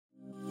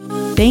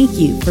Thank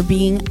you for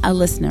being a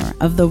listener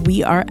of the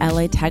We Are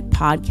LA Tech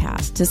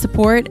podcast. To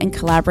support and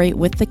collaborate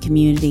with the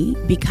community,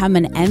 become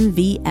an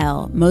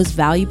MVL Most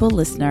Valuable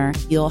Listener.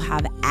 You'll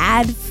have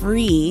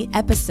ad-free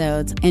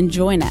episodes and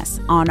join us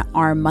on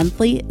our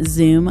monthly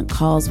Zoom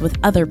calls with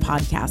other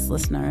podcast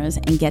listeners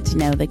and get to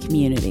know the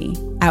community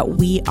at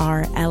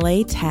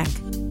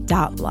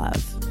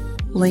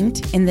wearelatech.love.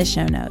 Linked in the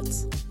show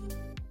notes.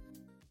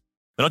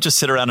 We don't just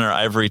sit around in our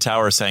ivory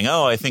tower saying,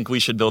 oh, I think we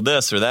should build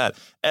this or that.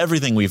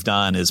 Everything we've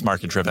done is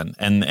market driven.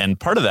 And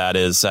part of that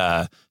is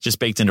just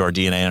baked into our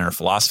DNA and our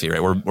philosophy,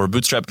 right? We're a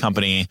bootstrap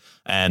company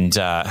and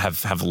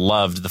have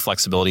loved the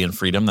flexibility and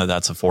freedom that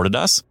that's afforded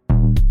us.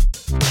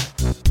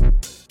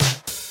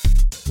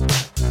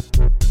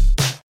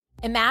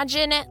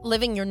 Imagine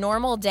living your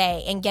normal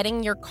day and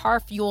getting your car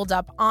fueled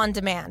up on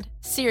demand.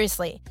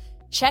 Seriously.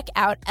 Check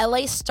out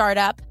LA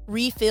Startup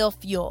Refill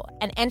Fuel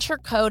and enter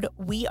code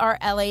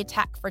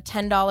WeAreLATech for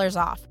 $10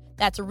 off.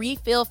 That's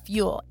Refill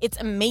Fuel. It's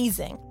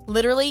amazing.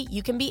 Literally,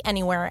 you can be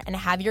anywhere and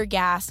have your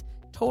gas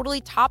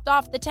totally topped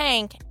off the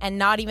tank and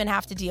not even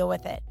have to deal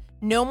with it.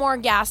 No more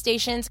gas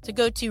stations. To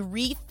go to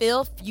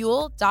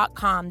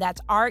refillfuel.com. That's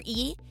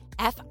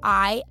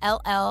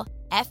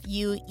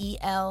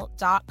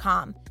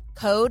REFILLFUEL.com.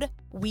 Code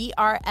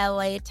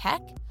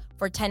WeAreLATech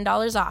for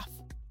 $10 off.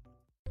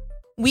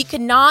 We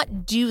could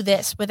not do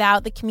this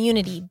without the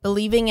community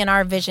believing in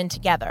our vision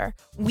together.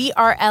 We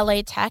Are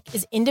LA Tech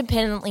is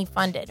independently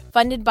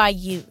funded by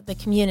you, the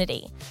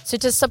community. So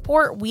to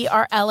support We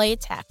Are LA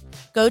Tech,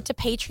 go to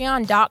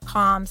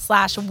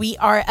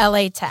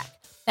patreon.com/WeAreLATech.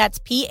 That's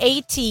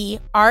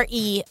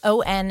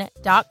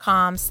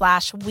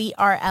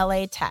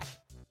patreon.com/WeAreLATech.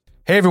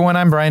 Hey everyone,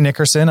 I'm Brian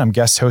Nickerson. I'm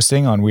guest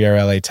hosting on We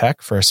Are LA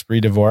Tech for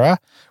Esprit Devora.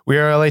 We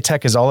Are LA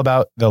Tech is all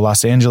about the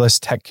Los Angeles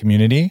tech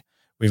community.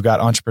 We've got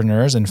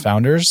entrepreneurs and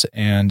founders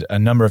and a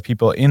number of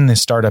people in the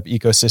startup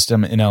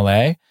ecosystem in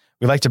LA.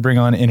 We like to bring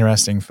on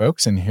interesting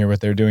folks and hear what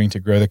they're doing to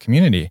grow the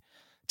community.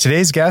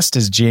 Today's guest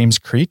is James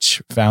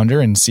Creech, founder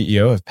and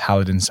CEO of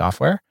Paladin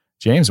Software.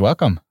 James,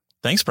 welcome.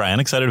 Thanks, Brian.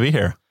 Excited to be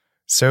here.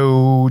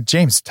 So,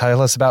 James,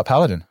 tell us about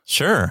Paladin.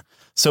 Sure.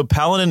 So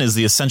Paladin is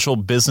the essential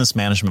business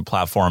management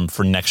platform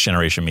for next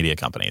generation media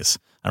companies.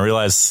 I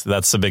realize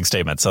that's a big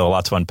statement, so a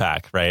lot to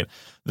unpack, right?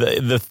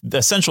 The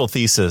essential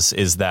thesis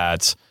is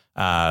that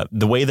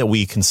the way that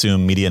we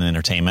consume media and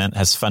entertainment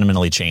has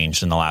fundamentally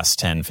changed in the last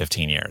 10,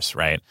 15 years,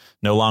 right?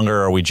 No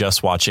longer are we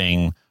just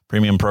watching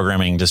premium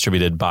programming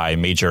distributed by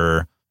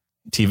major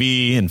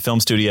TV and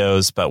film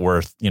studios, but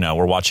we're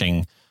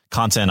watching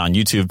content on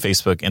YouTube,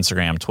 Facebook,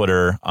 Instagram,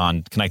 Twitter,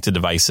 on connected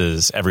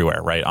devices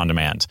everywhere, right? On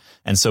demand.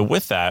 And so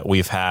with that,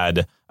 we've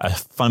had a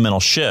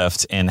fundamental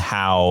shift in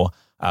how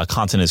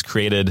content is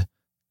created,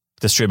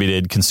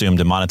 distributed, consumed,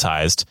 and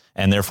monetized.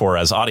 And therefore,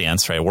 as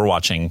audience, right, we're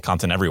watching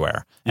content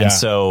everywhere. And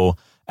so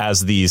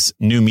as these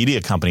new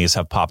media companies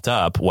have popped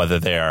up, whether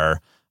they're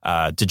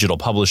digital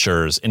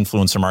publishers,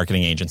 influencer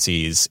marketing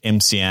agencies,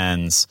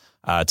 MCNs,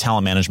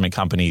 talent management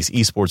companies,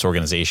 esports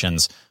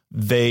organizations,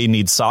 they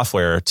need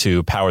software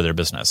to power their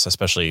business,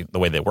 especially the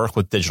way they work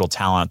with digital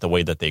talent, the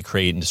way that they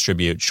create and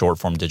distribute short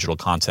form digital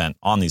content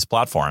on these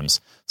platforms.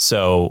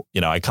 So,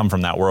 I come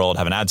from that world,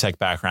 have an ad tech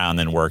background,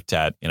 then worked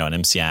at, an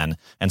MCN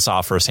and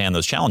saw firsthand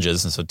those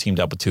challenges. And so teamed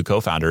up with two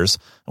co-founders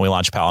and we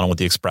launched Paladin with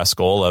the express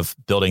goal of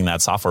building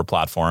that software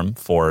platform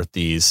for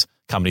these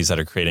companies that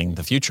are creating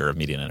the future of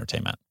media and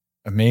entertainment.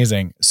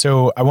 Amazing.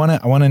 So I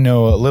want to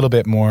know a little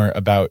bit more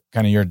about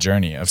kind of your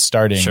journey of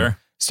starting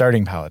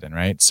Paladin,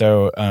 right?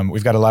 So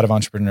we've got a lot of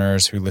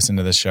entrepreneurs who listen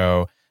to the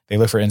show. They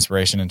look for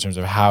inspiration in terms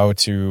of how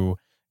to,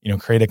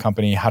 create a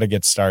company, how to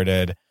get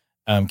started.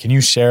 Can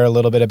you share a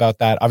little bit about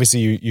that?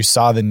 Obviously, you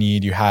saw the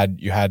need. You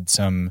had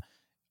some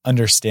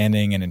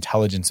understanding and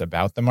intelligence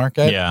about the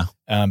market. Yeah.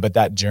 But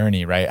that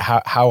journey, right?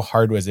 How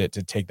hard was it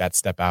to take that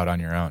step out on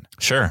your own?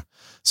 Sure.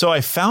 So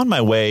I found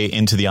my way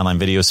into the online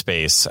video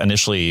space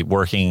initially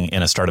working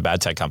in a startup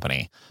ad tech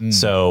company.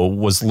 So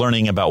was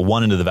learning about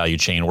one end of the value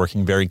chain,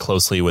 working very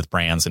closely with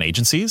brands and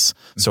agencies.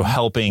 So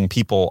helping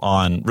people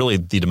on really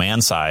the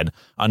demand side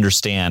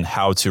understand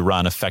how to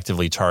run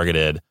effectively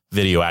targeted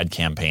video ad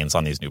campaigns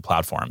on these new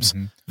platforms.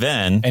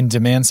 And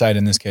demand side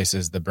in this case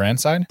is the brand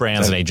side?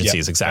 Brands and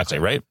agencies, exactly,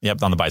 gotcha. Right?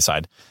 Yep, on the buy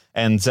side.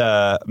 And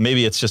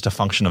maybe it's just a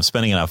function of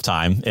spending enough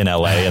time in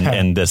LA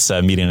and this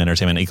media and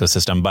entertainment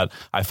ecosystem. But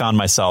I found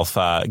myself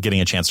getting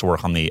a chance to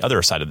work on the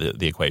other side of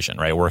the equation,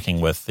 right?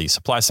 Working with the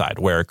supply side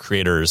where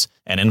creators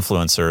and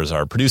influencers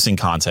are producing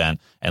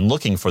content and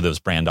looking for those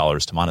brand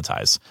dollars to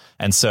monetize.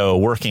 And so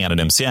working at an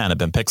MCN at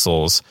Ben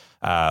Pixels,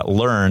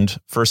 learned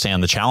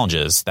firsthand the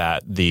challenges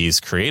that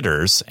these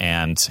creators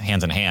and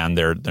hand in hand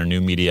their new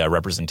media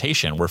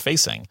representation were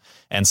facing.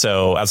 And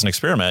so as an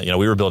experiment,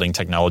 we were building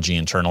technology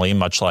internally,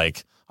 much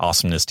like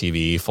Awesomeness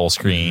TV, Full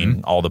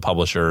Screen, all the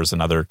publishers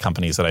and other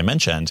companies that I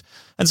mentioned.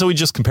 And so we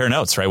just compare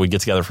notes, right? We'd get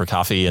together for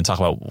coffee and talk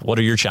about what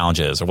are your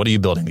challenges or what are you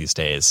building these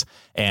days?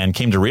 And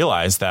came to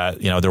realize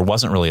that, there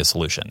wasn't really a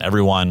solution.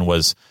 Everyone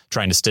was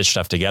trying to stitch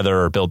stuff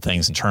together or build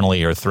things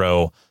internally or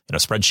throw,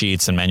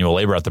 spreadsheets and manual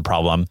labor at the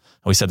problem. And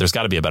we said, there's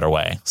got to be a better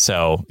way.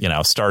 So,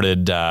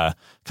 started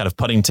kind of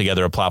putting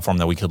together a platform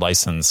that we could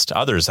license to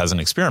others as an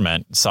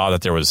experiment, saw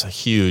that there was a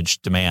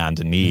huge demand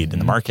and need in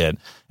the market.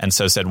 And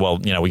so said, well,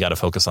 we got to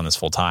focus on this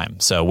full time.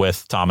 So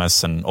with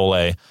Thomas and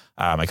Ole,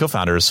 my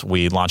co-founders,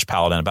 we launched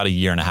Paladin about 1.5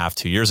 years,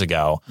 2 years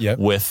ago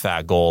with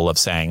that goal of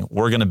saying,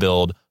 we're going to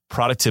build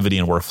productivity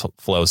and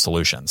workflow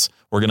solutions.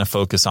 We're going to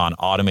focus on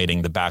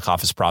automating the back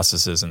office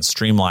processes and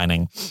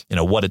streamlining,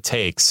 what it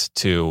takes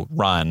to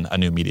run a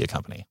new media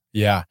company.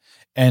 Yeah.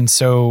 And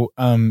so,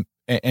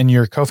 and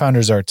your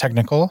co-founders are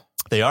technical?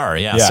 They are,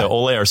 yeah. So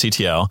Ole, our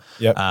CTO,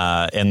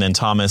 and then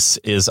Thomas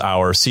is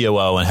our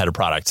COO and head of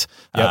product.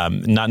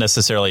 Not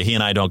necessarily, he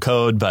and I don't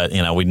code, but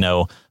we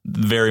know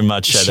very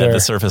much at the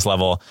surface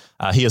level.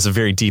 He has a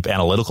very deep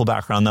analytical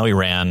background, though. He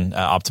ran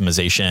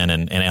optimization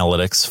and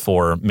analytics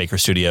for Maker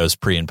Studios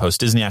pre and post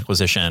Disney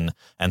acquisition,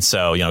 and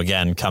so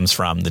again comes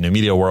from the new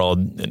media world,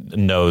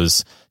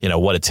 knows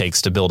what it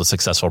takes to build a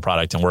successful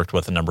product, and worked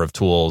with a number of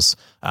tools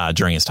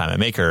during his time at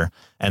Maker.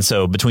 And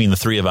so between the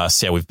three of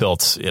us, we've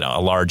built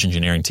a large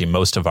engineering team.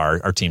 Most of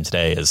our team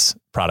today is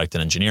product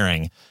and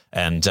engineering.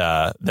 And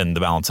then the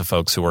balance of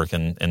folks who work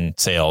in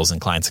sales and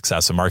client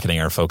success and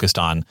marketing are focused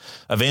on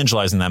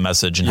evangelizing that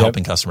message and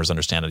helping customers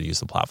understand how to use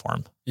the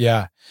platform.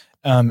 Yeah.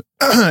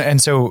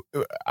 And so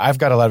I've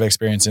got a lot of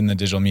experience in the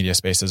digital media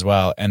space as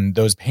well. And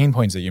those pain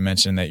points that you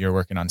mentioned that you're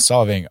working on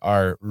solving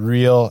are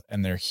real,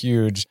 and they're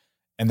huge,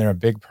 and they're a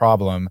big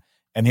problem.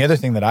 And the other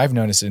thing that I've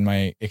noticed in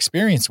my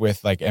experience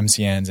with like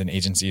MCNs and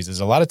agencies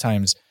is a lot of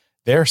times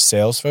they're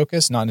sales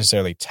focused, not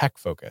necessarily tech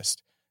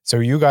focused. So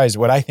you guys,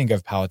 what I think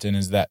of Paladin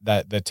is that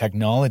the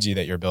technology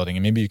that you're building,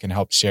 and maybe you can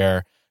help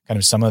share kind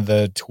of some of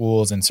the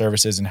tools and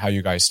services and how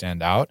you guys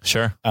stand out.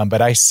 Sure.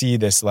 But I see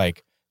this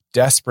like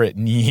desperate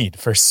need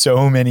for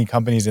so many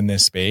companies in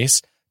this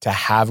space to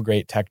have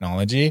great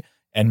technology.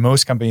 And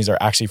most companies are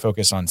actually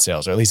focused on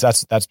sales, or at least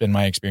that's been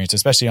my experience,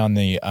 especially on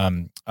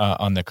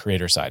the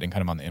creator side and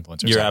kind of on the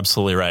influencer side. You're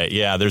absolutely right.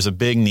 Yeah, there's a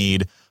big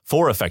need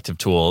for effective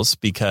tools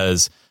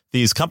because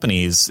these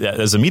companies,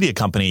 as a media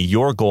company,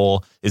 your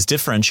goal is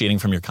differentiating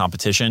from your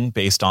competition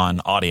based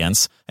on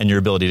audience and your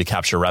ability to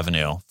capture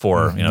revenue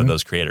for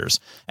those creators.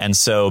 And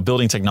so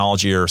building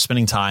technology or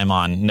spending time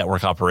on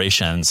network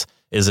operations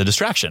is a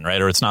distraction,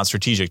 right? Or it's not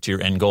strategic to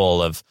your end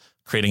goal of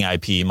creating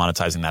IP,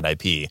 monetizing that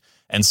IP.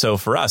 And so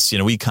for us,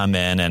 we come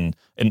in and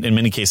in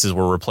many cases,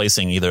 we're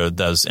replacing either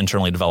those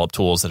internally developed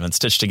tools that have been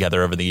stitched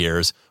together over the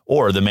years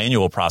or the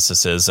manual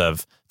processes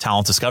of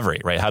talent discovery,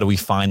 right? How do we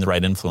find the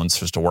right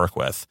influencers to work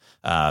with?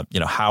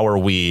 How are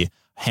we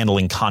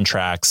handling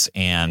contracts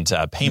and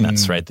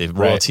payments, right? The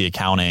royalty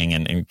accounting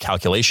and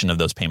calculation of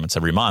those payments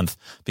every month.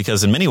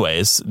 Because in many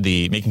ways,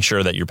 making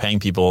sure that you're paying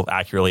people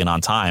accurately and on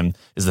time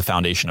is the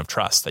foundation of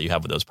trust that you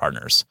have with those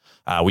partners.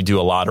 We do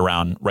a lot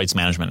around rights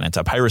management and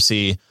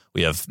anti-piracy.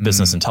 We have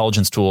business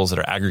intelligence tools that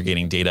are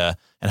aggregating data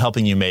and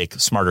helping you make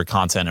smarter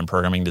content and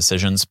programming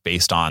decisions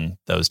based on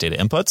those data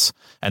inputs.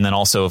 And then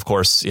also, of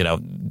course,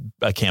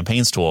 a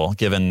campaigns tool,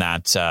 given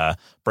that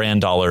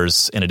brand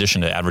dollars, in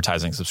addition to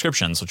advertising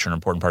subscriptions, which are an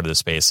important part of the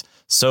space,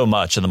 so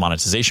much of the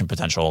monetization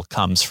potential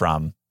comes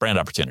from brand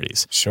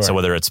opportunities. Sure. So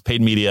whether it's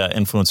paid media,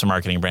 influencer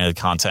marketing, branded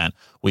content,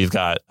 we've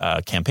got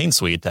a campaign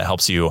suite that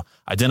helps you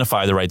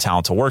identify the right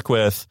talent to work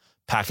with,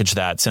 package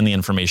that, send the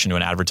information to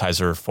an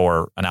advertiser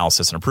for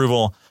analysis and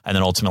approval, and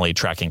then ultimately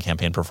tracking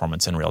campaign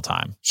performance in real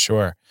time.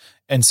 Sure.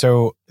 And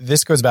so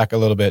this goes back a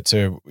little bit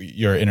to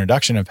your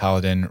introduction of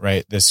Paladin,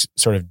 right? This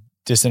sort of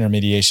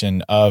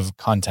disintermediation of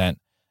content,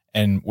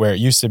 and where it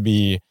used to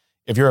be,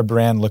 if you're a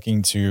brand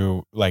looking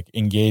to like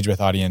engage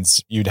with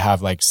audience, you'd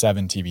have like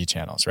 7 TV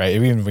channels, right?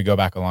 Even if we go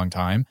back a long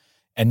time.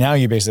 And now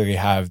you basically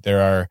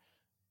there are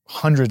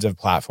hundreds of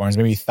platforms,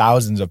 maybe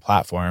thousands of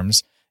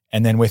platforms.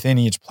 And then within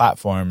each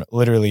platform,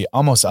 literally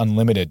almost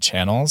unlimited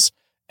channels.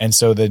 And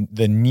so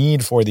the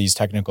need for these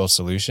technical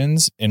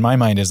solutions, in my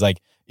mind, is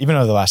like, even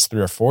over the last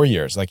 3 or 4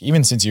 years, like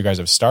even since you guys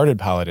have started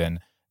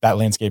Paladin, that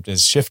landscape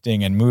is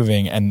shifting and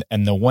moving. And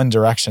the one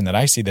direction that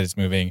I see that it's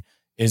moving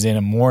is in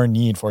a more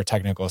need for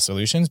technical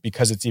solutions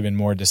because it's even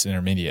more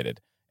disintermediated.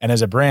 And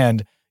as a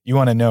brand, you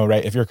want to know,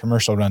 right, if your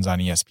commercial runs on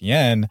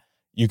ESPN,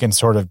 you can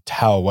sort of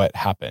tell what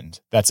happened.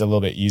 That's a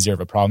little bit easier of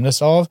a problem to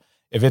solve.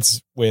 If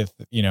it's with,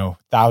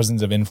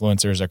 thousands of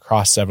influencers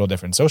across several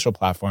different social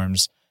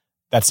platforms,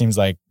 that seems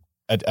like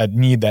a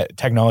need that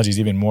technology is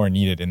even more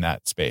needed in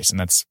that space. And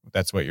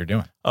that's what you're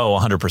doing. Oh,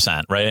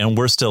 100%. Right. And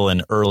we're still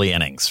in early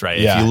innings, right?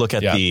 Yeah, if you look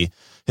at the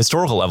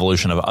historical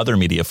evolution of other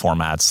media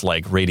formats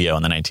like radio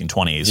in the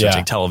 1920s, or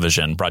take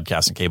television,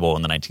 broadcast, and cable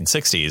in the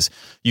 1960s,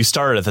 you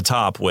started at the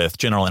top with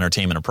general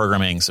entertainment and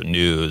programming, so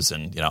news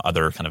and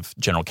other kind of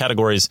general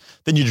categories.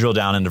 Then you drill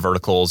down into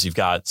verticals. You've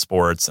got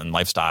sports and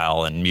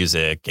lifestyle and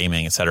music,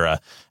 gaming, et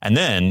cetera. And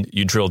then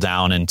you drill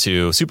down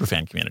into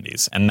superfan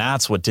communities. And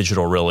that's what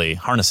digital really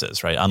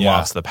harnesses, right?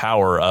 Unlocks the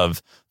power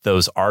of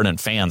those ardent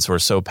fans who are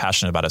so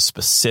passionate about a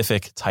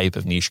specific type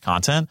of niche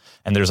content.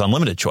 And there's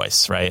unlimited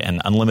choice, right?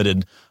 And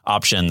unlimited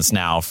options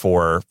now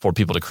for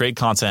people to create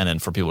content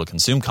and for people to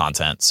consume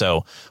content.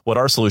 So what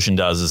our solution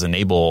does is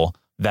enable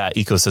that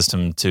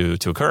ecosystem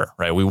to occur,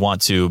 right? We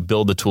want to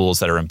build the tools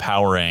that are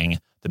empowering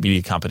the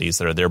media companies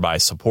that are thereby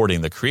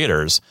supporting the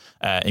creators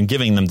and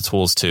giving them the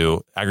tools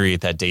to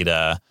aggregate that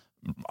data,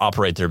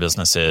 operate their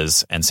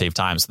businesses, and save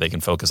time so they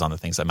can focus on the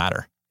things that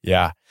matter.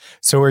 Yeah.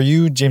 So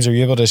James, are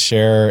you able to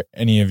share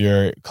any of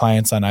your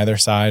clients on either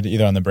side,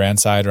 either on the brand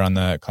side or on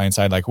the client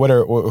side? Like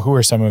who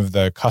are some of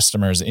the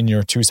customers in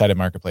your two-sided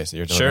marketplace that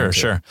you're delivering to?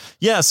 Sure.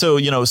 Yeah. So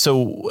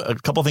a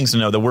couple things to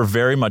know that we're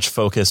very much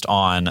focused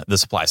on the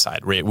supply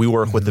side, right? We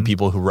work with the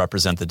people who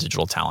represent the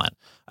digital talent.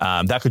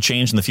 That could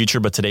change in the future,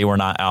 but today we're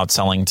not out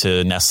selling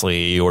to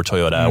Nestle or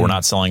Toyota. We're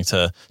not selling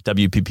to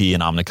WPP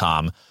and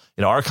Omnicom.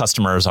 Our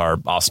customers are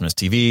Awesomeness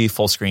TV,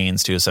 Full Screen,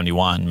 Studio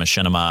 71,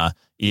 Machinima,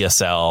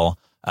 ESL.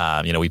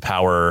 We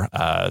power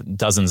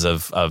dozens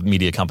of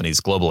media companies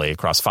globally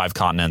across 5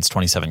 continents,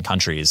 27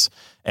 countries.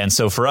 And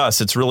so for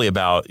us, it's really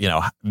about,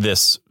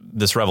 this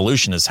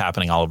revolution is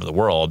happening all over the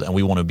world, and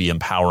we want to be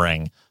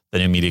empowering the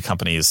new media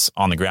companies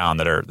on the ground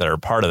that are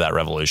part of that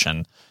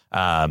revolution.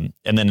 And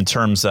then in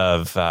terms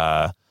of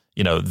the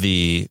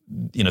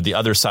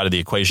other side of the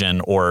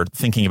equation, or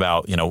thinking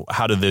about,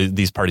 how do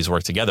these parties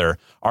work together,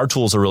 our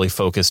tools are really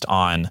focused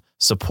on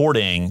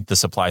supporting the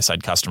supply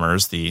side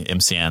customers, the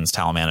MCNs,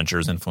 talent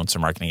managers,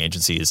 influencer marketing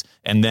agencies,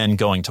 and then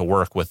going to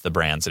work with the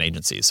brands and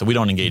agencies. So we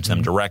don't engage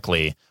them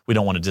directly. We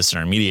don't want to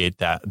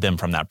disintermediate them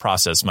from that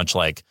process, much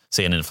like,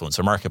 say, an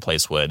influencer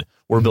marketplace would.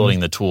 We're building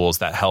the tools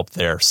that help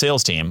their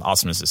sales team,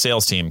 Awesomeness'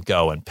 sales team,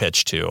 go and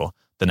pitch to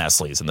the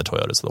Nestles and the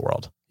Toyotas of the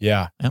world.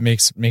 Yeah, yep.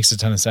 Makes a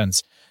ton of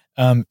sense.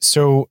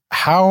 So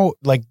how,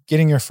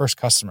 getting your first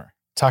customer,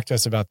 talk to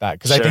us about that.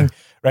 Cause I think,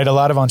 right, a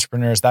lot of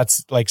entrepreneurs,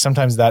 that's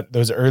sometimes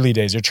those early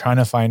days, you're trying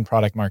to find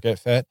product market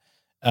fit.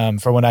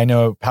 For what I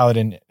know,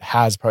 Paladin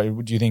has probably,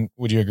 would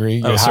you agree?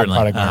 You have certainly.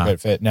 Product market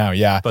fit now.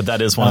 Yeah. But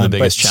that is one of the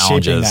biggest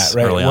challenges that,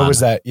 right? early What on.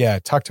 was that? Yeah.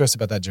 Talk to us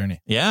about that journey.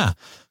 Yeah.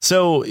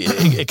 So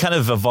it kind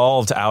of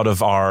evolved out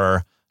of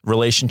our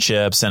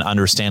relationships and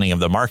understanding of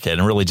the market,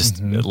 and really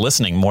just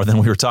listening more than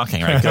we were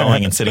talking, right?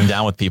 Going and sitting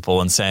down with people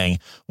and saying,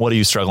 what are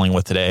you struggling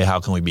with today? How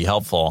can we be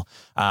helpful?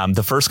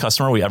 The first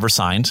customer we ever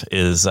signed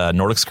is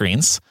Nordic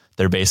Screens.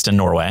 They're based in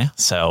Norway.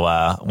 So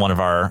one of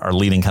our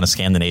leading kind of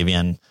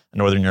Scandinavian,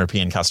 Northern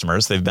European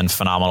customers. They've been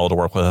phenomenal to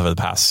work with over the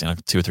past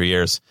 2 or 3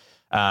 years.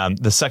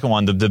 The second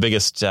one, the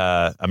biggest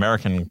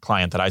American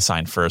client that I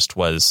signed first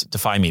was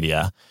Defy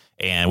Media.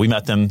 And we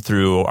met them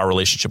through our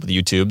relationship with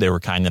YouTube. They were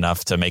kind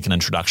enough to make an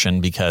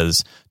introduction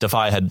because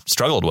Defy had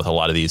struggled with a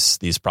lot of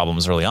these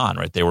problems early on,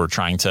 right? They were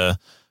trying to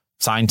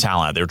sign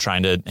talent. They were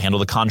trying to handle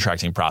the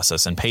contracting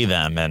process and pay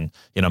them and,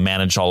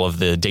 manage all of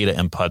the data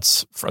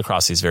inputs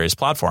across these various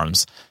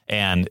platforms.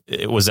 And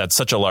it was at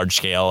such a large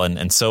scale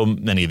and so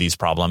many of these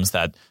problems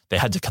that they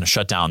had to kind of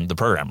shut down the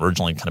program,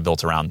 originally kind of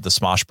built around the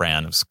Smosh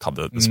brand. It was called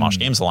the Smosh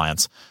Games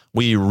Alliance.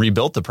 We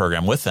rebuilt the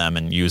program with them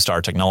and used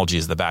our technology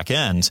as the back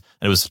end.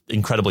 And it was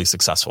incredibly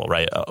successful,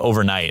 right?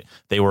 Overnight,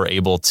 they were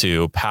able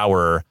to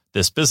power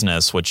this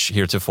business, which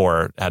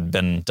heretofore had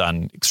been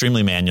done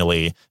extremely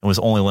manually and was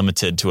only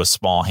limited to a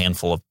small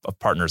handful of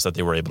partners that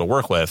they were able to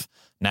work with.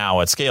 Now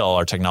at scale,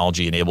 our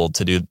technology enabled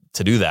to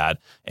do that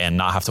and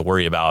not have to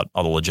worry about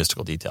all the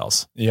logistical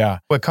details. Yeah.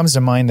 What comes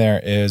to mind there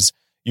is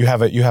you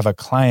have a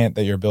client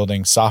that you're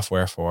building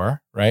software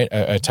for, right?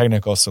 A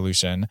technical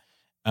solution.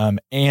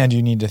 And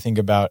you need to think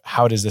about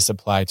how does this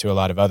apply to a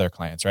lot of other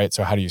clients, right?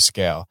 So how do you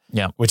scale?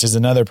 Yeah. Which is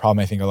another problem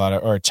I think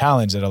or a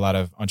challenge that a lot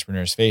of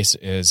entrepreneurs face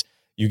is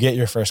you get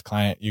your first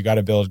client, you got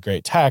to build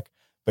great tech,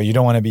 but you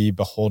don't want to be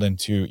beholden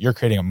to, you're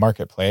creating a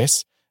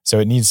marketplace. So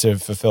it needs to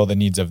fulfill the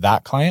needs of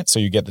that client. So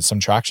you get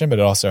some traction, but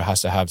it also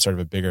has to have sort of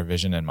a bigger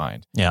vision in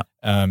mind. Yeah.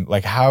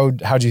 How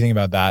do you think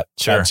about that?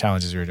 Sure. That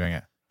challenge as you were doing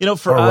it?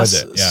 For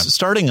us,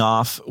 starting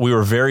off, we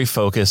were very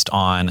focused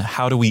on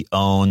how do we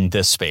own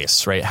this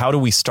space, right? How do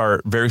we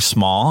start very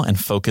small and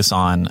focus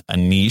on a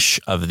niche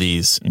of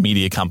these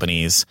media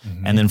companies,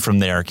 and then from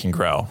there can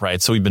grow, right?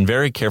 So we've been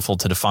very careful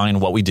to define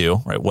what we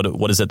do, right?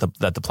 What is it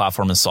that the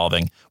platform is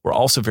solving? We're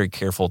also very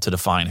careful to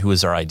define who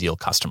is our ideal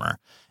customer.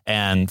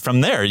 And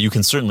from there, you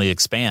can certainly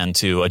expand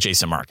to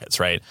adjacent markets,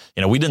 right?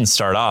 We didn't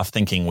start off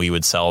thinking we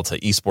would sell to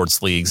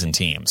esports leagues and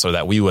teams, or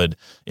that we would,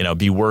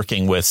 be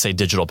working with, say,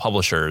 digital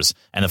publishers.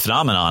 And the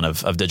phenomenon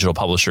of digital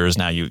publishers,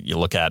 now you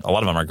look at, a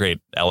lot of them are great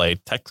LA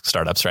tech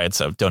startups, right?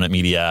 So Donut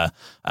Media,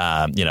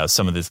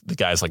 some of the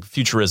guys like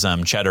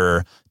Futurism,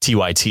 Cheddar,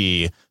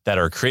 TYT, that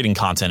are creating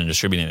content and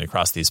distributing it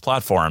across these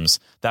platforms.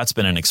 That's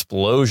been an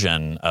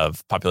explosion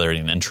of popularity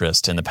and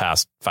interest in the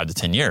past 5 to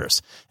 10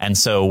 years. And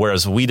so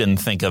whereas we didn't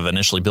think of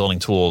initially building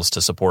tools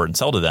to support and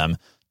sell to them,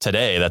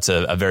 today that's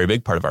a very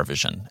big part of our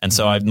vision. And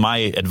so my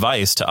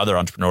advice to other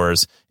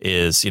entrepreneurs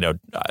is,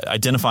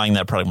 identifying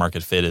that product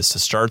market fit is to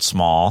start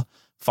small,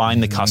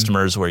 find the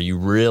customers where you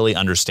really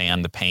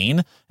understand the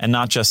pain, and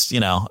not just,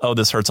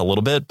 this hurts a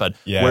little bit, but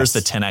where's the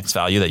 10x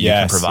value that you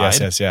can provide?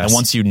 Yes. And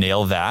once you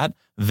nail that,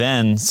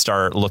 then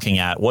start looking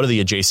at what are the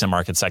adjacent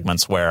market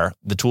segments where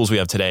the tools we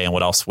have today and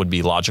what else would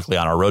be logically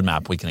on our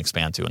roadmap we can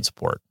expand to and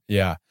support.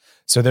 Yeah.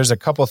 So there's a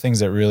couple of things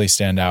that really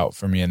stand out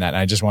for me in that. And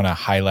I just want to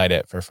highlight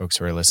it for folks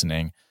who are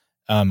listening.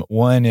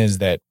 One is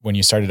that when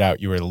you started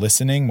out, you were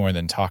listening more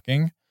than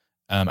talking.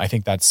 I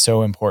think that's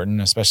so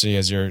important, especially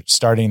as you're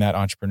starting that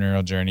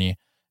entrepreneurial journey.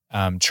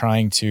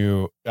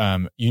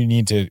 You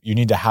need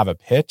to have a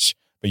pitch,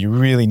 but you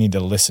really need to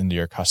listen to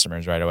your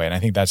customers right away. And I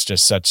think that's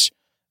just such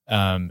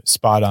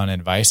spot on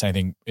advice. I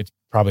think it's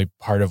probably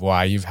part of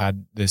why you've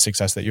had the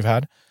success that you've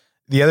had.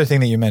 The other thing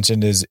that you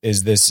mentioned is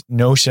this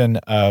notion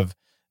of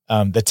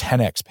the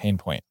 10x pain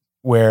point,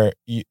 where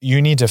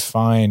you need to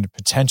find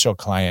potential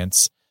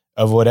clients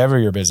of whatever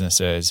your business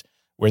is,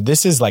 where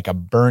this is like a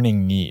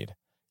burning need.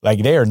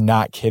 Like they are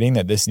not kidding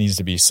that this needs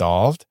to be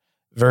solved,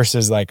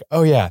 versus like,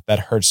 oh yeah, that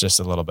hurts just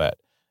a little bit.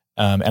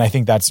 And I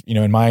think that's,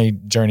 in my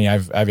journey,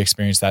 I've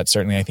experienced that.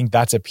 Certainly, I think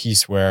that's a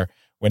piece where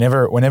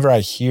whenever I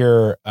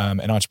hear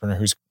an entrepreneur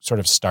who's sort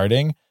of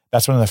starting,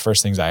 that's one of the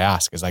first things I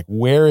ask is like,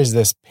 where is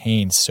this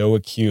pain so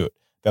acute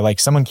that like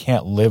someone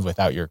can't live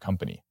without your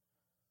company?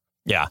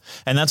 Yeah.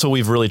 And that's what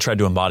we've really tried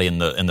to embody in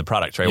the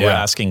product, right? Yeah. We're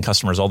asking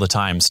customers all the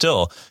time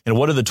still,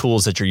 what are the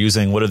tools that you're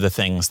using? What are the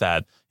things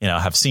that,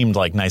 have seemed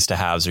like nice to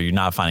haves, or you're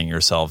not finding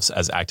yourselves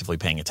as actively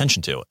paying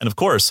attention to? And of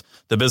course,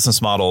 the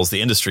business models,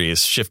 the industry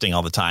is shifting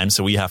all the time.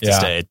 So we have to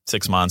stay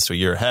 6 months to a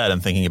year ahead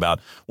and thinking about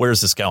where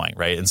is this going,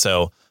 right? And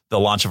so the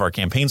launch of our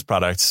campaigns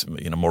products,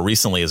 more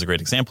recently is a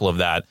great example of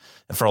that.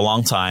 For a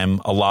long time,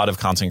 a lot of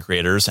content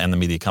creators and the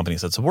media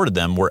companies that supported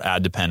them were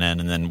ad dependent.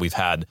 And then we've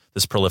had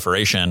this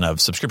proliferation of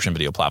subscription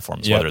video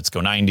platforms, whether it's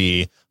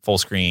Go90, full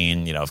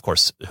screen, of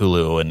course,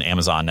 Hulu and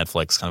Amazon,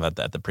 Netflix, kind of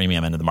at the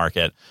premium end of the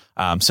market.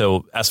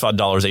 So SVOD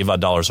dollars, AVOD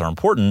dollars are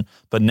important,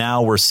 but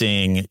now we're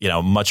seeing,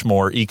 much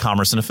more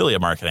e-commerce and affiliate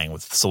marketing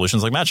with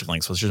solutions like Magic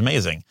Links, which is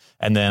amazing.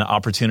 And then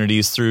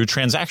opportunities through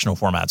transactional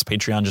formats.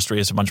 Patreon just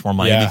raised a bunch more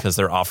money because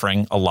they're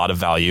offering a lot of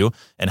value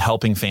and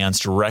helping fans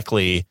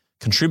directly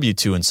contribute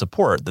to and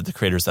support the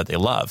creators that they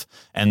love.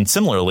 And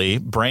similarly,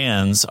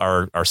 brands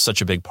are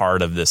such a big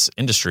part of this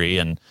industry,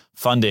 and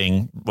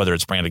funding, whether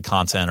it's branded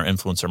content or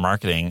influencer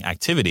marketing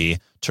activity,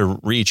 to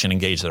reach and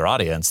engage their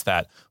audience,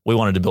 that we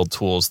wanted to build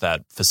tools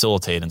that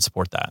facilitate and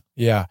support that.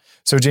 Yeah.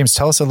 So James,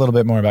 tell us a little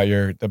bit more about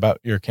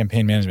your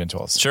campaign management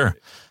tools. Sure.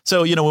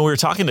 So, when we were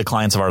talking to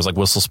clients of ours like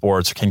Whistle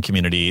Sports or Kin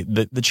Community,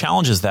 the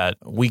challenges that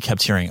we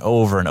kept hearing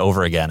over and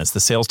over again is the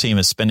sales team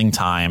is spending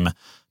time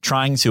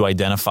trying to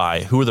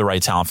identify who are the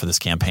right talent for this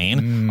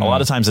campaign. A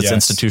lot of times it's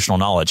institutional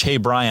knowledge. Hey,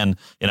 Brian,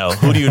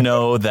 who do you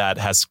know that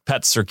has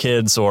pets or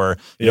kids, or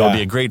would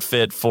be a great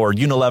fit for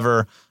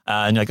Unilever?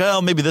 And you're like,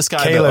 oh, maybe this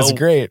guy. Kayla's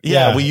great.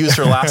 Yeah, we used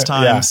her last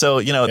time.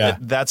 So,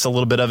 that's a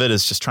little bit of it,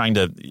 is just trying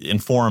to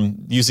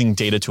using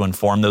data to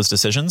inform those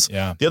decisions.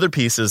 Yeah. The other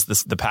piece is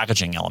the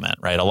packaging element,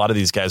 right? A lot of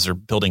these guys are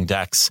building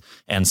decks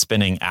and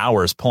spending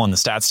hours pulling the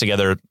stats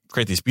together,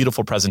 create these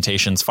beautiful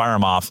presentations, fire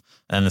them off,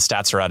 and then the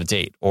stats are out of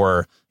date.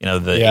 Or,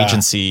 the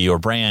agency or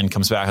brand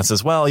comes back and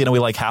says, well, we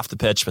like half the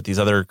pitch, but these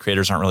other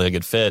creators aren't really a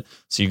good fit.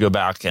 So you go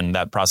back, and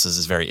that process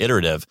is very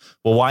iterative.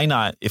 Well, why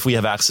not, if we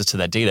have access to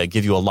that data,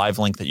 give you a live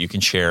link that you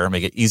can share,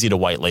 make it easy to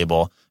white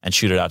label, and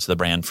shoot it out to the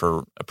brand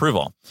for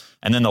approval.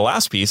 And then the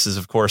last piece is,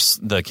 of course,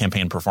 the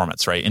campaign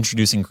performance, right?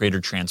 Introducing greater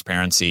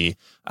transparency,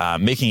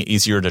 making it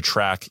easier to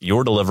track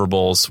your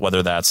deliverables,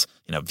 whether that's,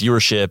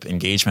 viewership,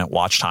 engagement,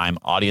 watch time,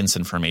 audience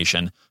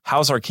information.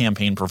 How's our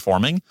campaign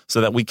performing, so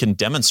that we can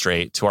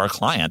demonstrate to our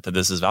client that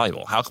this is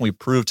valuable? How can we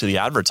prove to the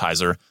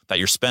advertiser that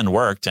your spend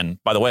worked?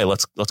 And by the way,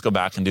 let's go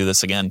back and do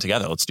this again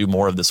together. Let's do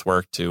more of this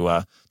work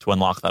to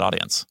unlock that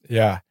audience.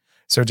 Yeah.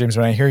 So James,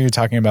 when I hear you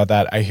talking about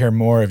that, I hear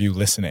more of you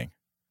listening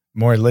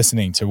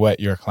to what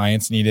your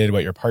clients needed,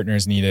 what your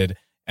partners needed,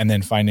 and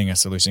then finding a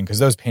solution, because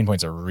those pain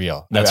points are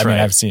real. That's right.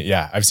 I've seen the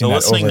that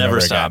listening over never and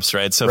over stops,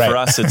 again. right? So for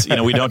us, it's,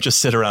 we don't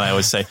just sit around. I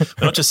always say, we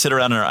don't just sit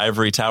around in our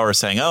ivory tower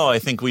saying, oh, I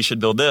think we should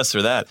build this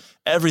or that.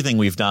 Everything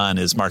we've done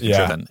is market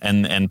driven.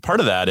 And part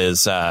of that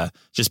is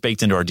just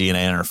baked into our DNA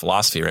and our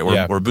philosophy, right?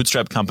 We're a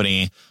bootstrap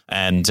company,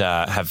 and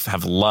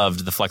have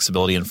loved the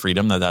flexibility and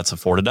freedom that's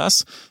afforded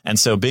us. And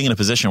so being in a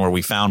position where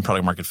we found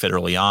product market fit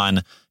early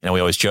on, we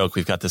always joke,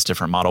 we've got this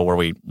different model where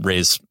we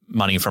raise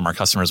money from our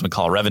customers and we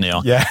call it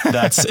revenue. Yeah.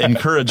 That's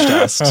encouraged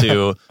us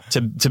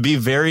to be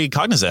very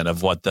cognizant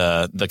of what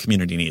the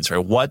community needs,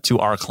 right? What do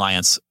our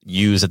clients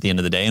use at the end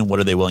of the day, and what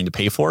are they willing to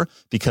pay for?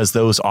 Because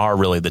those are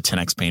really the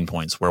 10x pain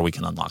points where we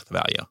can unlock the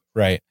value.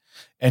 Right.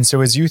 And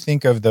so as you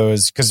think of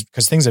those,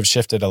 because things have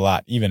shifted a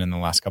lot, even in the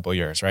last couple of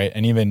years, right?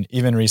 And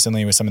even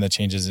recently with some of the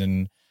changes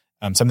in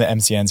some of the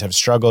MCNs have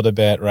struggled a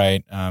bit,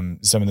 right?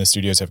 Some of the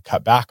studios have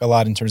cut back a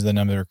lot in terms of the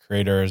number of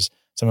creators.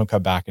 Some have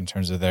cut back in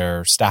terms of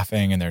their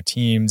staffing and their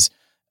teams.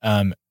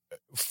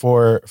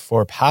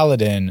 For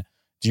Paladin,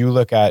 do you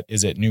look at,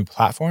 is it new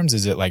platforms?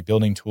 Is it like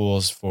building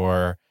tools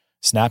for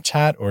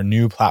Snapchat, or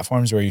new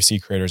platforms where you see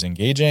creators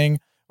engaging?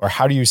 Or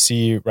how do you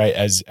see, right,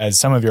 as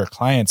some of your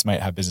clients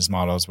might have business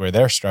models where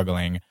they're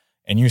struggling,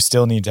 and you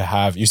still need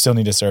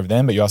to serve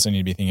them, but you also need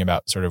to be thinking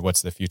about sort of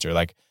what's the future?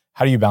 Like,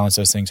 How do you balance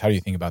those things? How do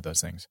you think about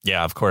those things?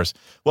 Yeah, of course.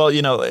 Well,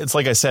 it's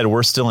like I said,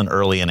 we're still in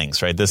early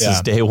innings, right? This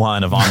is day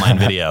one of online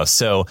video.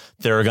 So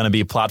there are going to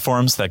be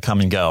platforms that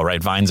come and go,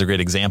 right? Vine's a great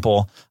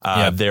example.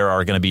 There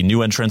are going to be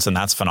new entrants, and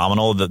that's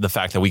phenomenal. The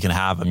fact that we can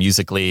have a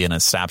Musical.ly and a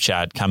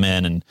Snapchat come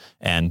in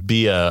and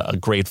be a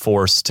great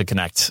force to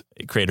connect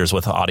creators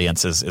with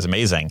audiences is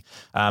amazing.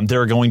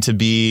 There are going to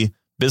be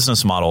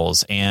business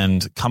models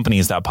and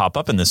companies that pop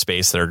up in this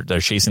space that are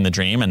chasing the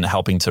dream and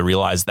helping to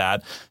realize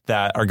that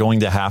are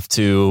going to have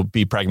to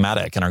be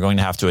pragmatic and are going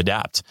to have to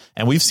adapt.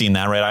 And we've seen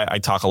that, right? I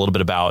talk a little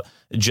bit about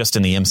just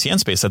in the MCN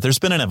space that there's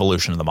been an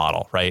evolution of the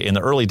model, right? In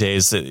the early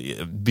days,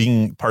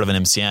 being part of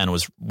an MCN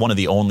was one of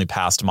the only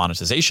paths to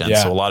monetization.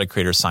 Yeah. So a lot of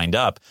creators signed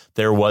up.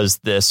 There was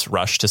this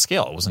rush to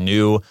scale. It was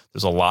new.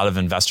 There's a lot of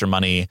investor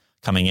money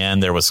coming in.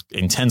 There was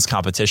intense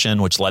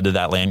competition, which led to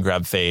that land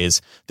grab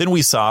phase. Then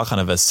we saw kind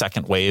of a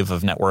second wave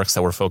of networks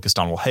that were focused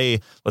on, well,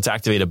 hey, let's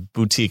activate a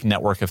boutique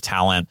network of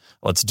talent.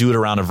 Let's do it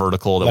around a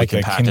vertical that like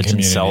we can package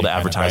and sell to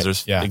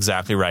advertisers. Right? Yeah.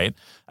 Exactly right.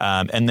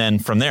 And then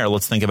from there,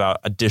 let's think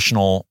about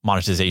additional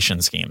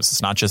monetization schemes.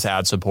 It's not just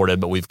ad supported,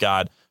 but we've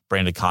got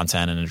branded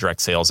content and a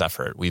direct sales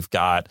effort. We've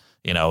got,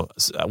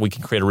 we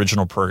can create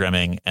original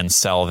programming and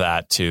sell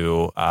that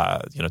to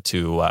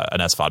an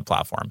SVOD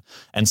platform.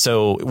 And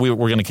so we're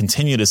going to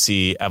continue to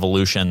see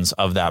evolutions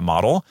of that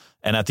model.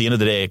 And at the end of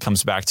the day, it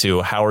comes back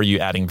to how are you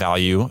adding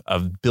value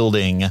of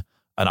building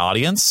an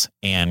audience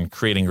and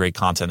creating great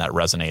content that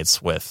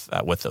resonates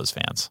with those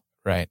fans.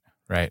 Right.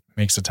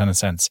 Makes a ton of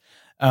sense.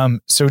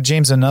 So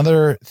James,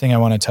 another thing I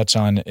want to touch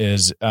on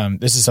is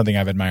this is something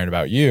I've admired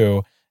about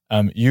you.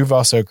 You've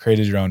also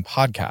created your own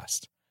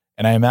podcast.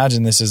 And I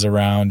imagine this is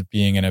around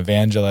being an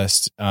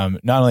evangelist,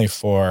 not only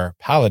for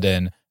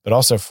Paladin, but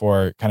also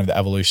for kind of the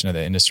evolution of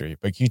the industry.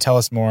 But can you tell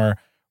us more?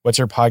 What's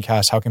your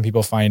podcast? How can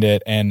people find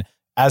it? And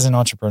as an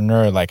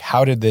entrepreneur, like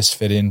how did this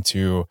fit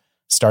into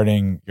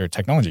starting your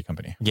technology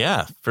company?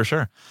 Yeah, for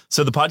sure.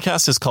 So the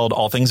podcast is called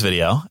All Things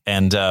Video.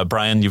 And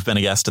Brian, you've been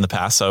a guest in the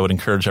past, so I would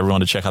encourage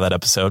everyone to check out that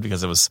episode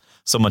because it was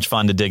so much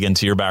fun to dig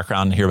into your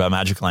background and hear about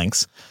Magic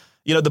Links.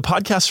 The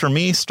podcast for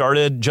me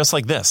started just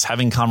like this,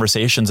 having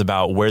conversations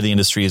about where the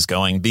industry is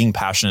going, being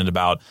passionate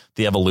about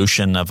the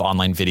evolution of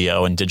online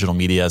video and digital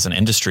media as an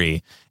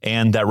industry,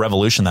 and that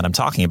revolution that I'm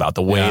talking about,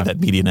 the way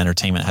that media and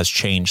entertainment has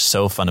changed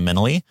so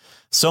fundamentally.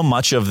 So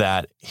much of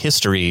that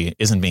history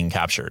isn't being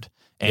captured.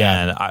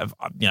 And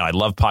I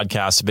love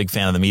podcasts, a big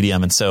fan of the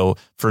medium. And so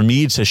for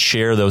me to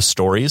share those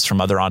stories from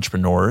other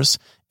entrepreneurs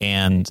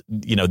and,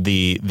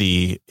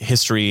 the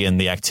history and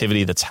the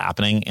activity that's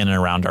happening in and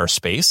around our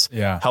space,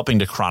 helping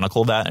to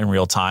chronicle that in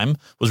real time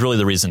was really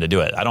the reason to do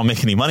it. I don't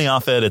make any money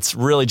off it. It's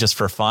really just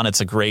for fun. It's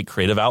a great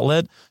creative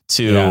outlet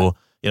to,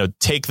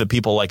 take the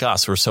people like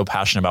us who are so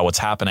passionate about what's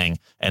happening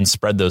and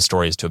spread those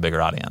stories to a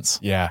bigger audience.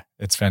 Yeah,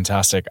 it's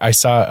fantastic. I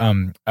saw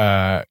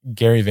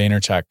Gary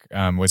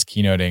Vaynerchuk was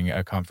keynoting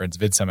a conference,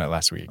 Vid Summit,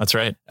 last week. That's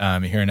right.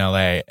 Here in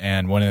LA.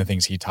 And one of the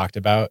things he talked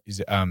about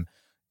is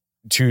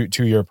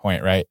to your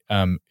point, right,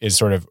 is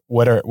sort of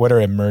what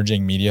are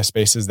emerging media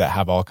spaces that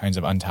have all kinds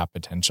of untapped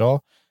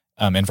potential.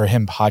 And for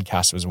him,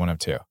 podcast was one of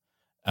two,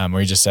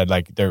 where he just said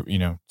like there,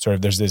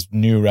 there's this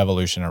new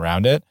revolution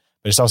around it.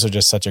 But it's also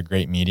just such a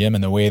great medium,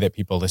 and the way that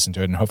people listen to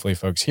it, and hopefully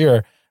folks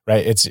here,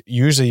 right? It's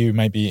usually you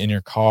might be in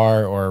your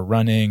car or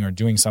running or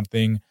doing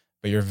something,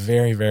 but you're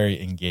very, very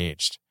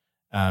engaged.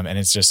 And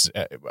it's just,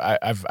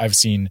 I've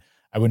seen,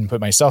 I wouldn't put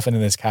myself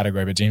into this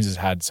category, but James has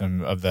had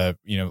some of the,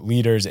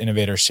 leaders,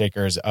 innovators,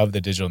 shakers of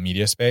the digital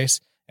media space,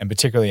 and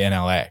particularly in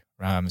LA.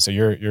 So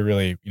you're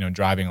really,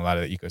 driving a lot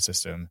of the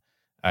ecosystem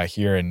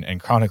here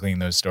and chronicling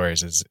those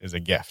stories is a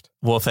gift.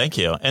 Well, thank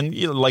you. And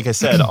like I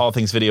said, All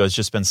Things Video has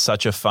just been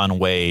such a fun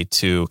way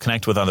to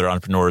connect with other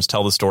entrepreneurs,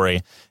 tell the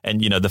story. And,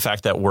 the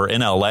fact that we're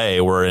in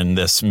LA, we're in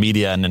this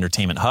media and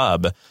entertainment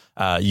hub,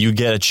 you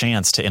get a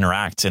chance to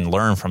interact and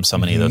learn from so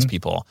many of those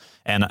people.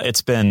 And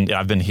it's been,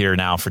 I've been here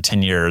now for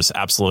 10 years,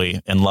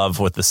 absolutely in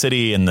love with the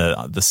city and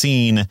the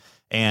scene.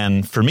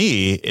 And for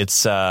me,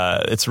 it's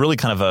really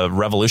kind of a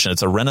revolution.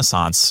 It's a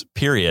renaissance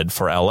period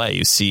for LA.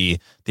 You see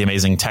the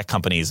amazing tech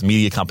companies,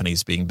 media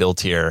companies being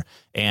built here,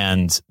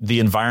 and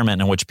the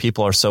environment in which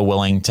people are so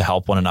willing to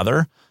help one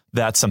another.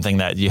 That's something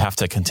that you have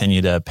to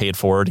continue to pay it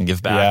forward and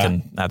give back.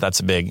 And that's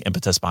a big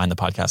impetus behind the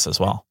podcast as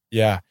well.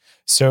 Yeah.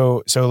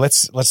 So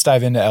let's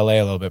dive into LA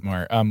a little bit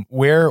more.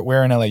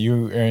 Where in LA?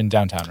 You are in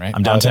downtown, right?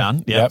 I'm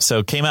downtown. Yep.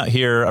 So came out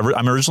here.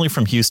 I'm originally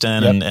from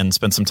Houston and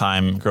spent some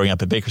time growing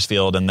up in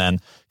Bakersfield, and then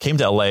came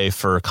to LA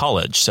for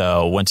college.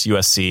 So went to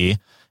USC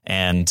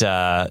and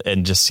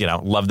just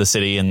loved the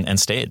city and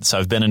stayed. So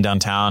I've been in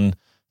downtown.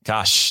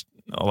 Gosh,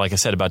 like I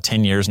said, about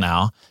 10 years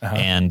now,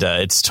 and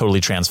it's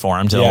totally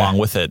transformed. And along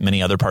with it,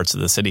 many other parts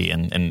of the city,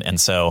 and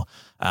so.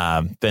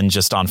 Been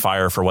just on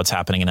fire for what's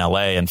happening in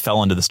LA and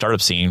fell into the startup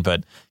scene,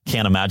 but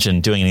can't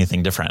imagine doing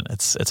anything different.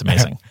 It's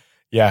amazing.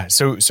 Yeah.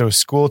 So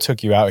school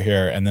took you out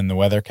here, and then the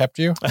weather kept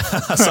you?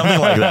 Something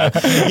like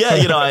that.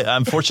 Yeah.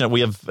 I'm fortunate.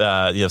 We have,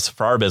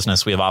 for our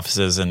business, we have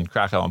offices in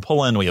Krakow and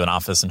Poland. We have an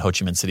office in Ho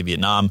Chi Minh City,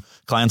 Vietnam,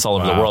 clients all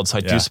over the world. So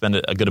I do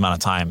spend a good amount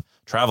of time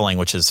traveling,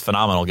 which is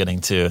phenomenal, getting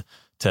to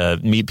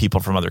meet people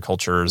from other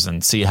cultures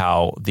and see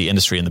how the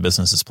industry and the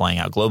business is playing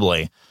out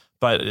globally.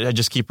 But I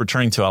just keep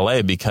returning to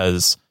LA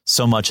because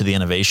so much of the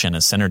innovation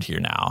is centered here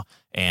now.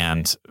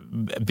 And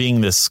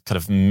being this kind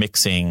of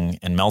mixing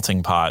and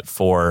melting pot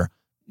for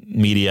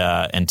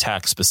media and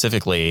tech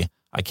specifically,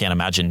 I can't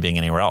imagine being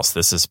anywhere else.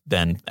 This has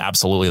been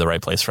absolutely the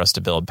right place for us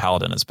to build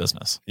Paladin as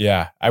business.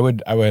 Yeah, I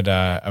would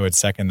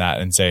second that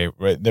and say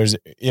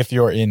if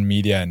you're in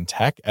media and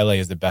tech, LA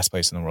is the best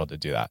place in the world to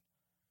do that.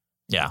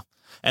 Yeah.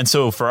 And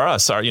so for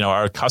us,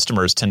 our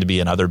customers tend to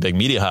be in other big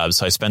media hubs.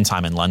 So I spend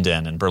time in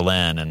London and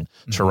Berlin and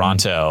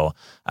Toronto,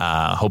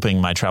 hoping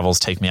my travels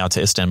take me out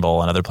to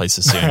Istanbul and other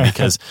places soon,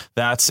 because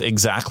that's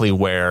exactly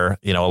where,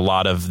 a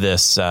lot of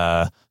this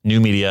new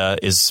media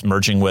is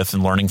merging with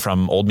and learning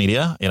from old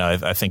media.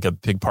 I think a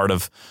big part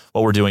of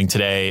what we're doing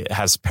today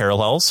has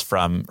parallels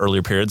from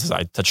earlier periods, as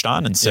I touched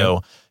on. And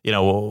so,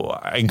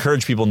 I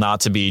encourage people not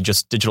to be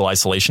just digital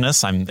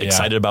isolationists. I'm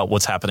excited about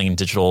what's happening in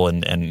digital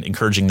and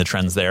encouraging the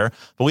trends there.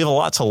 But we have a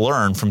lot to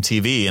learn from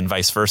TV and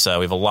vice versa.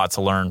 We have a lot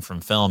to learn from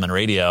film and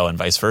radio and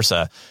vice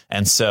versa.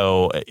 And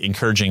so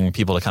encouraging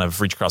people to kind of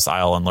reach across the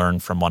aisle and learn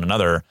from one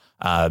another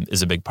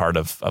is a big part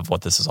of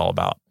what this is all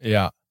about.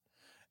 Yeah.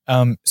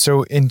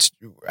 So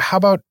how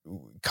about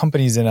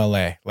companies in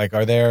LA? Like,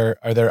 are there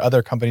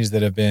other companies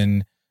that have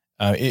been,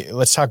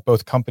 let's talk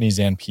both companies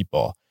and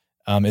people.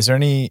 Is there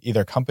any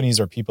either companies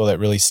or people that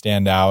really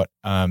stand out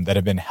that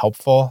have been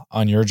helpful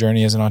on your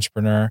journey as an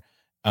entrepreneur,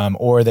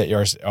 or that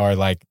yours are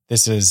like,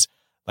 this is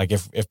like,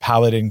 if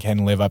Paladin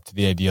can live up to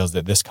the ideals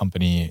that this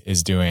company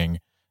is doing,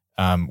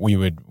 we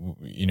would,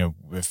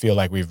 feel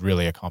like we've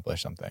really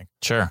accomplished something.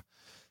 Sure.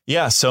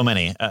 Yeah, so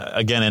many.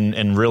 Again,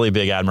 in really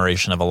big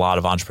admiration of a lot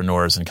of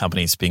entrepreneurs and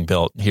companies being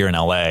built here in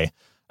LA.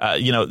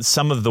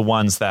 Some of the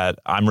ones that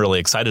I'm really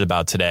excited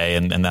about today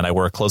and that I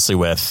work closely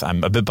with,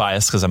 I'm a bit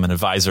biased because I'm an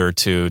advisor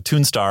to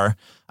Toonstar,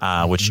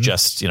 which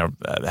just,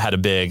 had a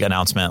big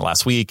announcement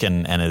last week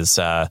and is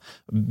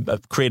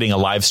creating a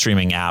live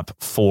streaming app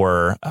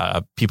for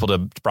people to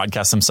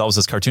broadcast themselves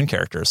as cartoon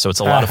characters. So it's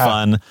a lot of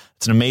fun.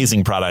 It's an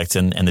amazing product.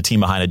 And the team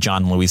behind it,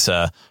 John and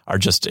Louisa, are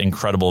just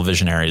incredible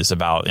visionaries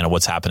about,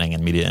 what's happening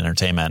in media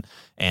entertainment.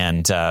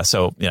 And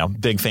so,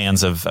 big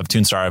fans of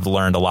Toonstar. I've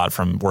learned a lot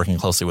from working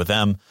closely with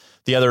them.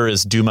 The other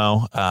is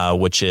Dumo,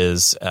 which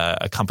is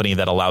a company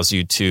that allows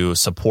you to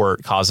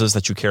support causes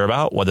that you care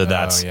about, whether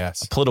that's a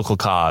political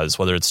cause,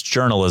 whether it's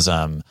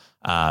journalism,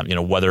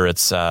 whether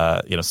it's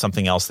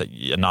something else a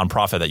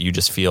nonprofit that you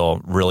just feel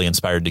really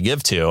inspired to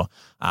give to.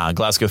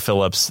 Glasgow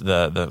Phillips,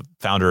 the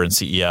founder and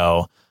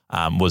CEO,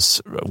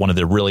 was one of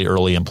the really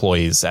early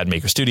employees at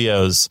Maker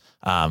Studios.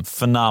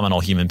 Phenomenal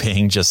human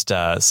being, just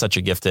such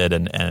a gifted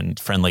and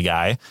friendly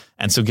guy.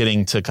 And so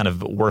getting to kind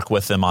of work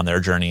with them on their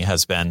journey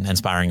has been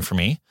inspiring for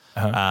me.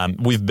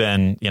 We've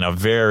been,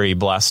 very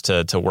blessed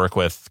to work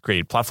with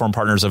great platform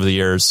partners over the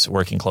years,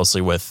 working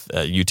closely with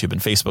YouTube and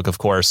Facebook, of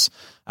course.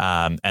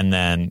 And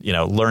then,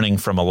 learning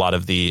from a lot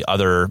of the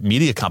other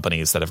media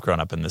companies that have grown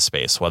up in this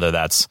space, whether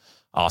that's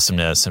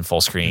Awesomeness and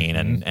Fullscreen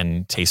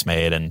and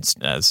Tastemade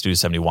and Studio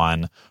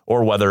 71,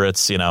 or whether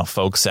it's,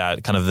 folks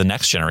at kind of the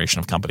next generation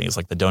of companies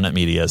like the Donut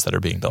Medias that are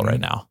being built right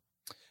now.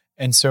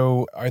 And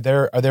so are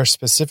there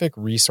specific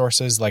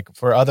resources like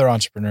for other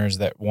entrepreneurs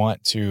that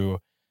want to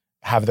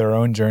have their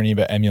own journey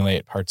but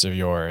emulate parts of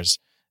yours?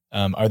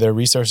 Are there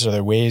resources, are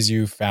there ways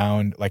you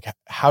found, like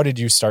how did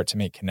you start to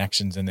make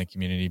connections in the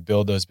community,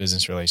 build those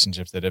business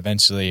relationships that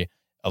eventually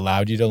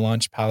allowed you to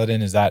launch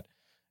Paladin? Is that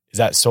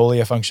solely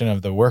a function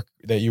of the work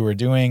that you were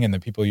doing and the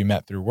people you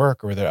met through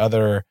work, or were there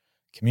other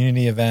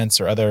community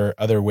events or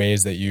other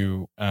ways that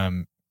you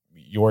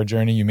your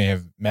journey you may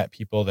have met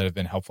people that have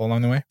been helpful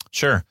along the way?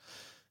 Sure.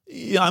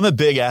 I'm a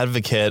big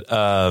advocate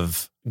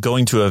of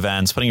going to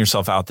events, putting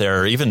yourself out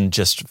there, or even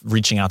just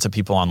reaching out to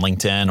people on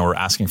LinkedIn or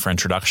asking for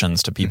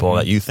introductions to people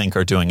that you think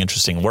are doing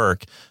interesting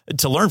work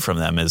to learn from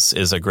them is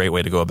a great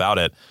way to go about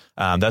it.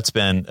 That's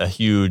been a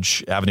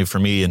huge avenue for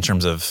me in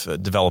terms of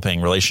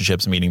developing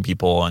relationships, meeting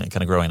people, and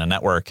kind of growing a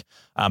network.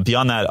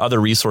 Beyond that, other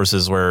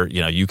resources where,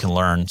 you can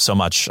learn so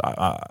much.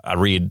 I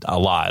read a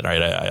lot,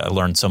 right? I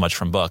learned so much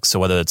from books. So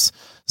whether it's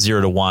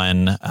 0 to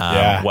 1,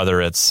 whether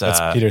it's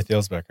that's Peter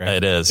Thiel's book, right?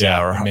 It is,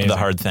 or amazing. The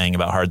Hard Thing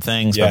About Hard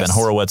Things by Ben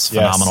Horowitz,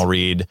 phenomenal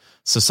read.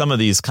 So some of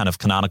these kind of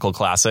canonical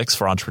classics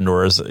for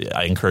entrepreneurs,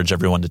 I encourage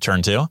everyone to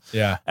turn to.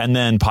 Yeah. And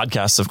then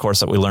podcasts, of course,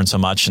 that we learn so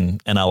much in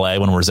LA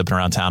when we're zipping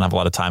around town, have a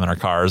lot of time in our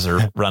cars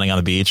or running on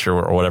the beach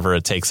or whatever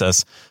it takes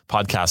us.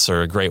 Podcasts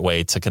are a great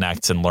way to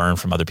connect and learn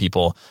from other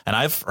people. And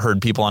I've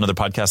heard people on other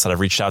podcasts that I've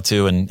reached out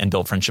to and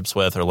built friendships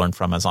with or learned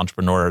from as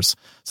entrepreneurs.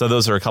 So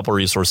those are a couple of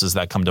resources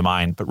that come to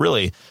mind. But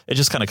really, it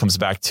just kind of comes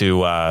back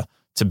to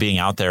being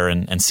out there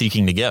and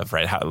seeking to give,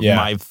 right?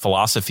 My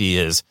philosophy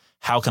is,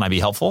 how can I be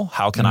helpful?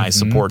 How can I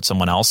support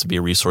someone else to be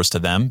a resource to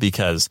them?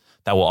 Because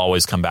that will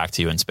always come back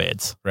to you in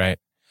spades. Right.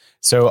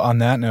 So on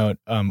that note,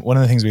 one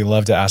of the things we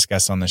love to ask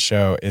guests on the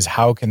show is,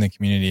 how can the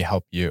community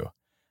help you?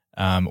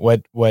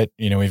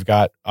 We've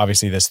got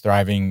obviously this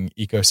thriving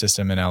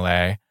ecosystem in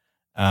LA.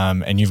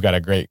 and you've got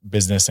a great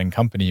business and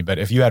company. But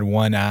if you had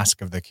one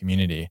ask of the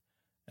community,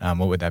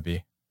 what would that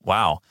be?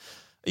 Wow.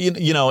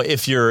 You know,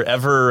 if you're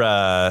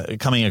ever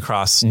coming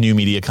across new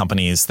media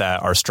companies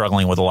that are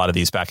struggling with a lot of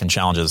these back-end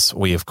challenges,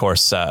 we, of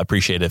course,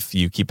 appreciate if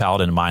you keep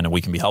Paladin in mind and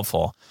we can be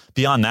helpful.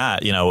 Beyond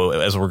that, you know,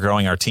 as we're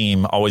growing our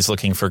team, always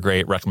looking for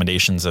great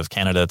recommendations of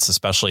candidates,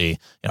 especially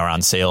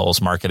around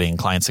sales, marketing,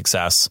 client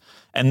success.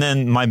 And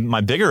then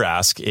my bigger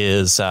ask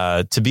is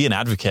to be an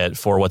advocate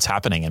for what's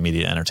happening in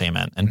media and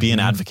entertainment and be an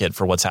advocate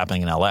for what's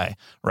happening in LA,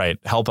 right?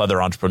 Help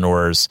other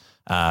entrepreneurs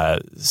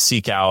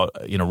seek out,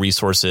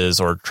 resources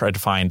or try to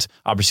find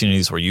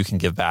opportunities where you can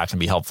give back and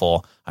be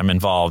helpful. I'm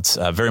involved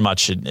very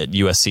much at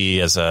USC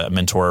as a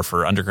mentor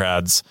for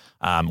undergrads,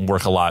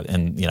 work a lot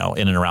in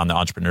and around the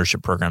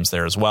entrepreneurship programs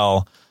there as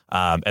well.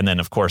 And then,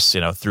 of course,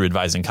 through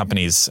advising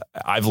companies,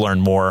 I've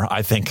learned more,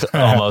 I think,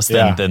 almost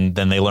than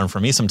they learn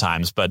from me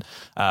sometimes. But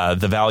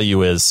the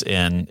value is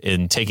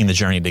in taking the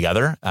journey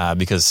together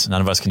because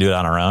none of us can do it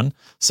on our own.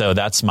 So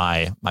that's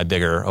my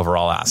bigger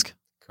overall ask.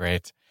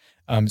 Great.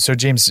 So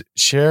James,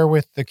 share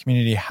with the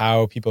community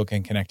how people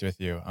can connect with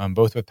you,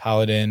 both with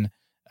Paladin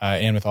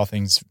and with all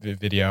things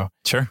video.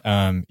 Sure.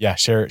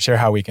 Share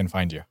how we can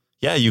find you.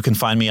 Yeah, you can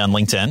find me on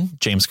LinkedIn,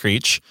 James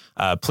Creech.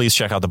 Please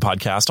check out the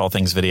podcast, All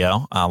Things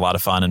Video. A lot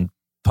of fun and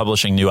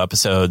publishing new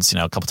episodes,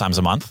 a couple times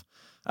a month.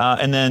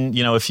 And then,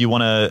 if you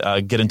want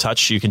to get in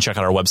touch, you can check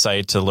out our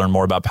website to learn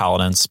more about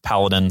Paladins,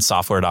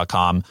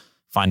 paladinsoftware.com.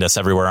 Find us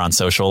everywhere on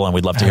social, and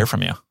we'd love to hear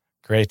from you.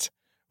 Great.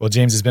 Well,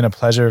 James, it's been a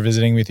pleasure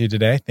visiting with you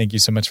today. Thank you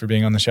so much for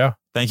being on the show.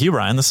 Thank you,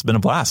 Brian. This has been a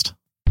blast.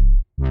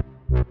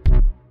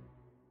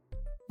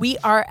 We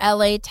Are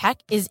LA Tech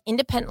is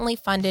independently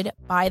funded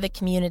by the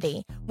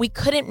community. We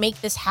couldn't make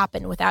this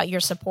happen without your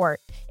support.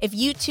 If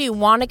you too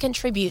want to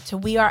contribute to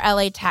We Are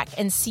LA Tech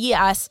and see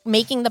us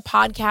making the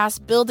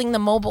podcast, building the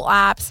mobile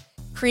apps,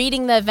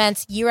 creating the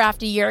events year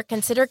after year,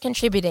 consider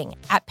contributing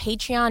at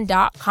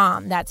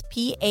patreon.com. That's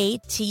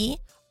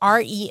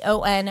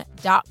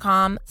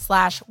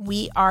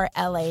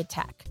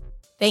patreon.com/WeAreLATech.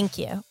 Thank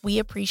you. We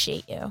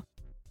appreciate you.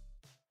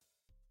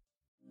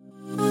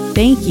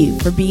 Thank you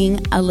for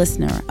being a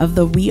listener of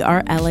the We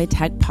Are LA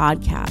Tech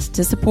podcast.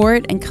 To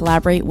support and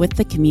collaborate with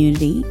the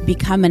community,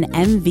 become an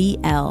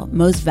MVL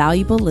Most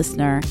Valuable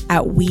Listener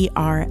at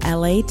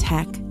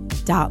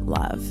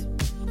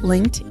wearelatech.love.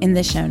 Linked in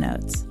the show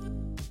notes.